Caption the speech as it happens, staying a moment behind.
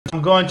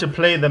I'm going to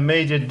play the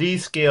major D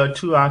scale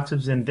 2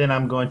 octaves, and then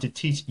I'm going to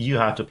teach you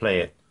how to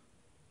play it.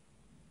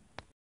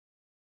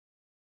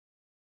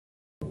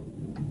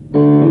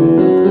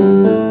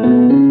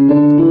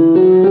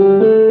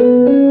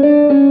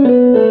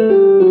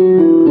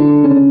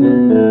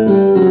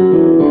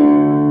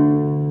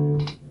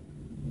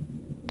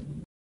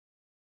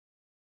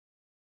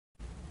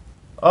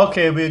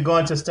 Okay, we're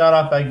going to start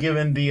off by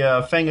giving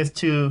the fingers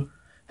to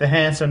the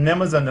hand some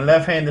numbers. On the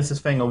left hand, this is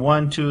finger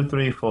 1, 2,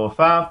 3, 4,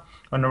 5.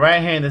 On the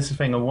right hand, this is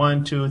finger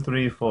 1, 2,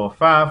 3, 4,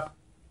 5.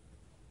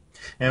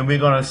 And we're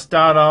going to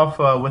start off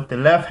with the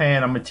left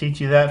hand. I'm going to teach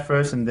you that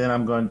first, and then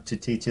I'm going to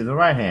teach you the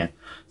right hand.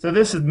 So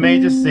this is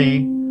major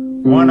C,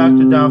 1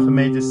 octave down for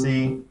major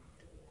C,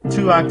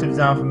 2 octaves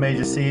down for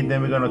major C.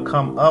 Then we're going to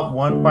come up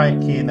 1 quiet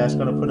key, and that's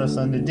going to put us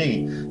on the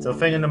D. So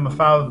finger number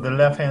 5 of the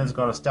left hand is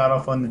going to start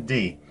off on the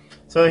D.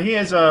 So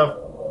here's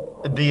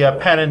the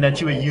pattern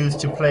that you would use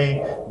to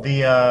play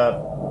the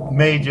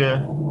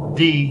major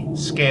D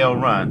scale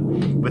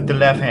run with the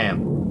left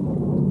hand.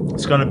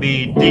 It's going to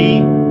be D,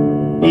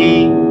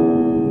 E,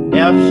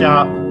 F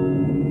sharp,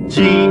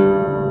 G,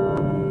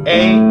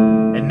 A,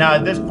 and now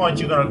at this point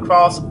you're going to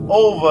cross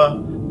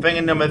over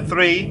finger number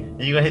 3,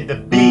 and you're going to hit the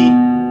B,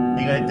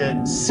 you're going to hit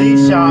the C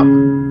sharp,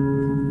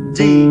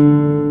 D.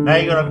 Now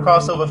you're going to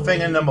cross over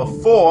finger number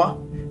 4,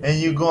 and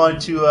you're going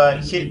to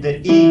hit the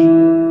E.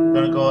 You're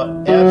going to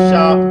go F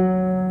sharp,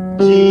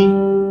 G,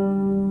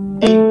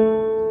 E.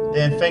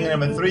 Then finger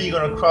number 3, you're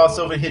going to cross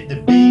over and hit the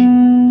B.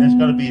 Then it's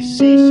going to be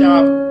C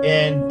sharp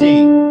and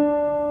D.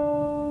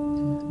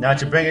 Now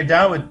to bring it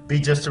down would be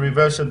just the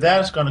reverse of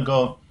that. It's going to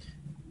go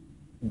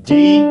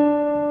D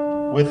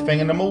with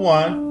finger number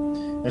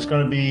 1. It's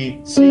going to be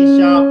C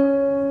sharp,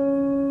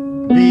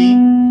 B.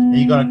 And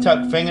you're going to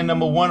tuck finger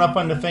number 1 up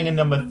under finger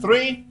number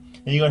 3.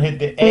 And you're going to hit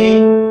the A.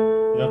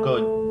 You're going to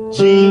go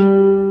G,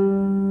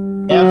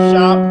 F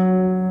sharp,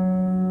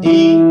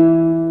 E.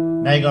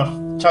 Now you're going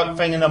to tuck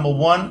finger number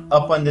 1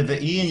 up under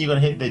the E, and you're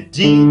going to hit the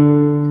G. You're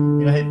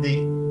going to hit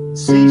the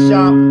C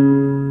sharp,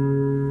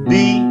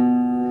 B.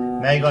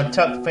 Now you're going to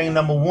tuck finger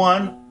number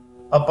 1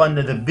 up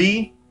under the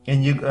B,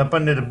 and you up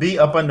under the B,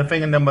 up under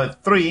finger number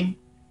 3,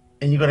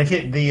 and you're going to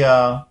hit the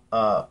A.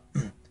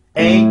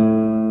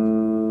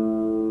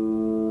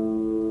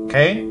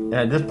 Okay, and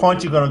at this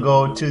point you're going to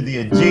go to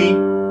the G,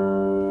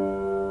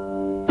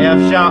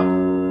 F sharp,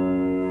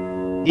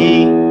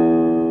 E,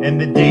 and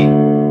the D.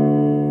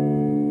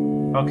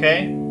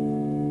 Okay,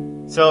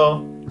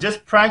 so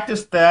just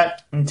practice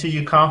that until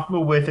you're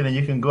comfortable with it, and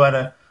you can go at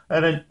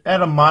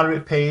a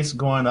moderate pace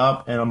going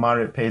up and a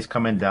moderate pace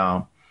coming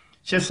down.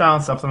 It should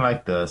sound something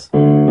like this.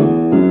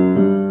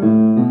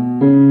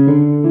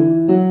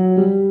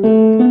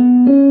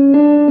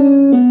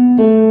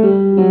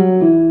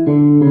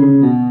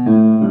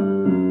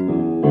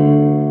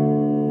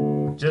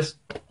 Just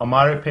a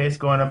moderate pace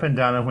going up and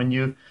down, and when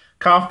you're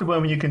comfortable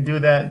and when you can do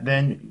that,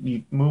 then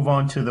you move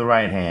on to the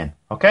right hand.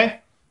 Okay?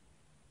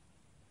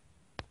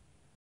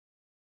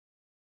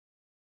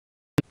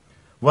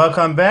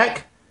 Welcome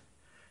back.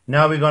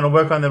 Now we're going to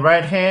work on the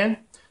right hand.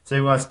 So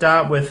we're going to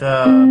start with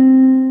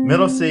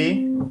middle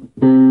C,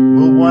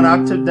 move 1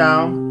 octave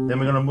down, then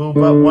we're going to move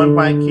up 1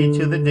 quiet key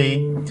to the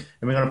D, and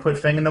we're going to put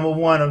finger number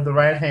 1 of the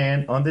right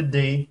hand on the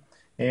D,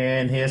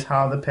 and here's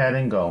how the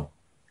pattern go.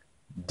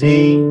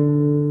 D,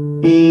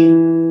 E,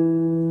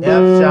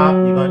 F sharp.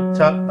 You're going to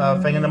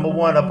tuck finger number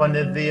 1 up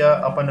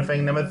under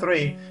finger number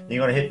 3, and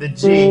you're going to hit the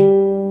G,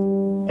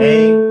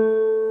 A,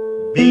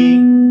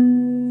 B.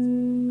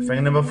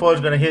 Finger number 4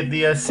 is going to hit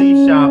the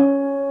C sharp,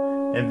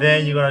 and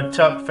then you're going to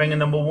tuck finger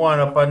number 1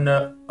 up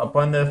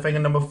under finger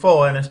number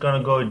 4, and it's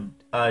going to go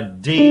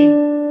D,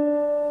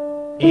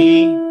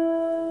 E,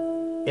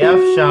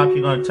 F sharp.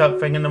 You're going to tuck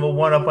finger number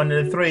 1 up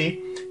under the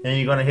 3, and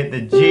you're going to hit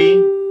the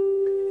G,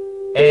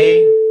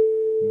 A,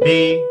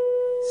 B,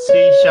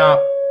 C sharp,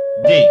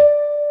 D.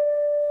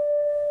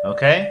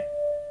 Okay?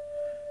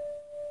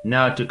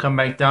 Now to come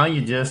back down,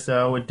 you just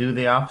would do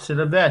the opposite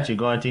of that. You're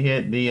going to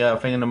hit the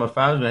finger number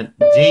 5, you're going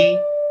to D,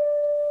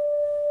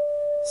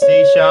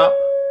 C sharp,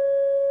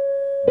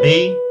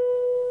 B,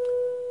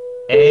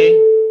 A,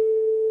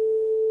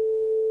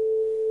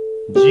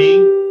 G.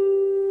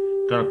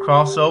 Going to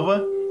cross over,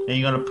 and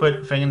you're going to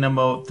put finger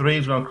number 3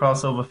 is going to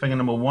cross over finger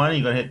number 1.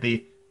 You're going to hit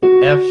the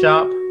F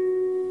sharp,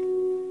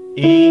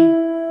 E,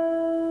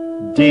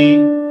 D.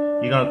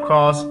 You're going to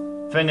cross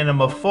finger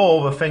number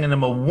 4 over finger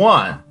number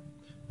 1.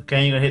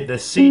 Okay, you're going to hit the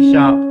C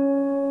sharp.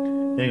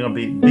 Then you're going to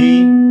be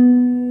B,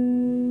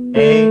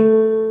 A,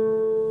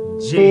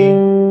 G.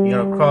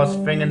 You're going to cross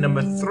finger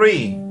number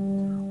 3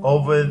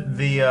 over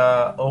the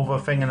over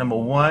finger number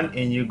 1,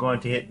 and you're going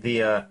to hit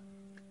the F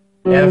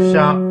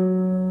sharp,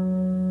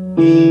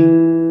 E,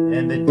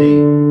 and the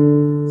D.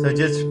 So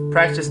just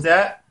practice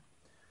that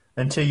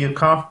until you're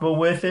comfortable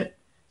with it,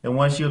 and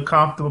once you're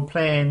comfortable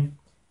playing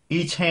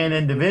each hand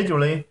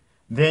individually,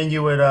 then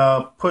you would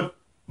put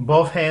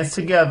both hands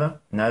together.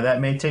 Now that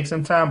may take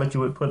some time, but you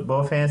would put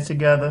both hands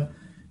together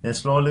and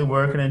slowly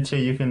working until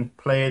you can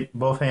play it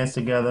both hands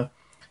together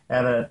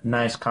at a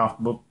nice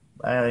comfortable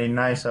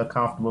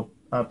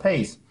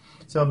pace.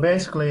 So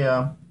basically,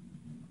 the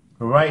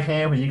right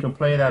hand, where you can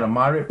play it at a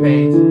moderate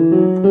pace.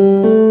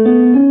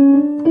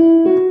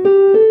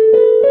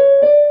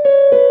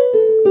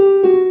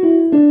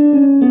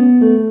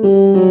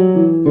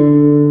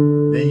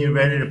 Then you're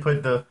ready to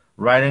put the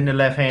right and the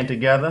left hand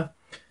together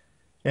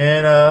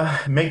and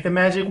make the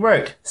magic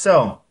work.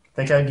 So I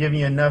think I've given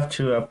you enough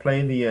to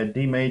play the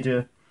D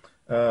major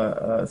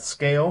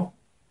scale,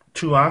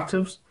 2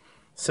 octaves.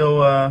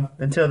 So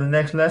until the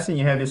next lesson,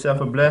 you have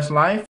yourself a blessed life.